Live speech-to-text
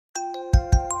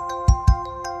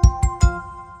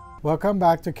Welcome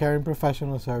back to Caring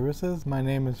Professional Services. My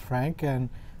name is Frank, and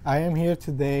I am here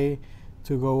today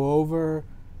to go over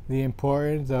the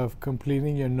importance of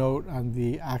completing your note on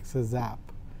the Axxess app.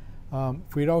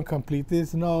 If we don't complete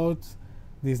these notes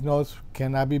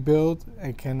cannot be billed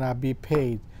and cannot be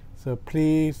paid. So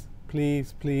please,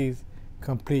 please, please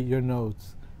complete your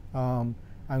notes. I'm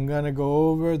going to go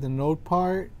over the note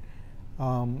part,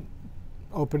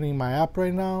 opening my app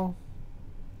right now.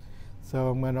 So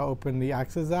I'm going to open the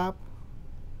Axxess app.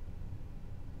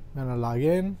 I'm going to log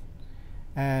in,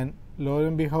 and lo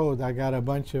and behold, I got a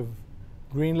bunch of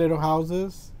green little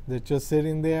houses. They're just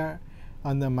sitting there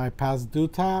under my past due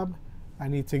tab. I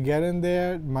need to get in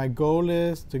there. My goal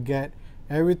is to get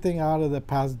everything out of the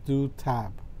past due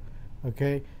tab.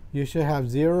 Okay, you should have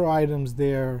 0 items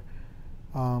there.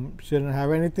 Shouldn't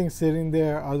have anything sitting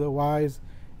there, otherwise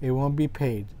it won't be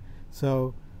paid.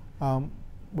 So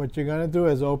what you're going to do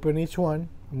is open each one.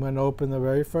 I'm going to open the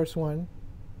very first one.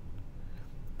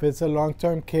 If it's a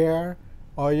long-term care,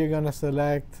 all you're going to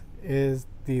select is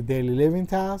the daily living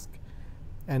task.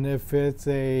 And if it's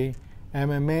a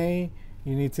MMA,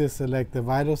 you need to select the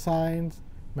vital signs.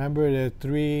 Remember, the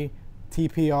 3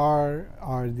 TPR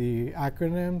are the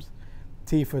acronyms.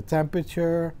 T for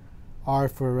temperature, R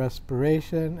for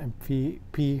respiration, and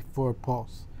P for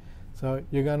pulse. So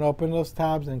you're going to open those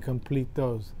tabs and complete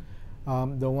those.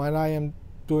 The one I am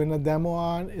doing a demo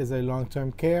on is a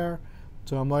long-term care,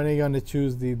 so I'm only going to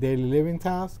choose the daily living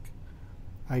task.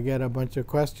 I get a bunch of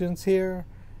questions here.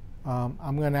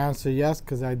 I'm going to answer yes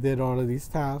because I did all of these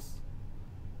tasks.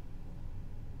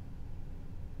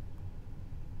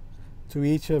 To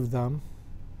each of them,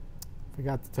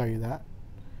 forgot to tell you that.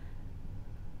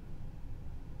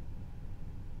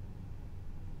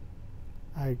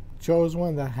 I chose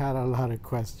one that had a lot of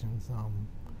questions.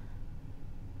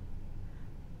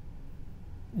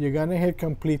 You're going to hit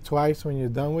complete twice when you're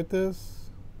done with this.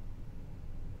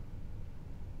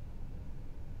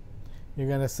 You're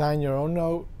going to sign your own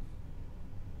note.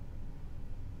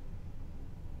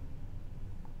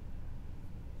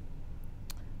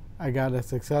 I got a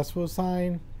successful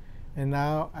sign, and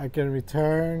now I can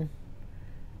return,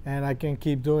 and I can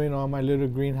keep doing all my little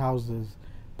greenhouses.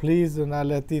 Please do not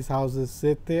let these houses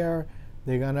sit there.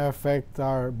 They're going to affect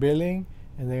our billing,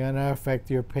 and they're going to affect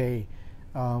your pay.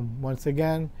 Once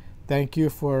again, thank you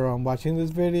for watching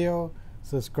this video.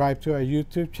 Subscribe to our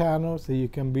YouTube channel so you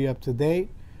can be up to date,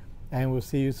 and we'll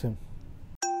see you soon.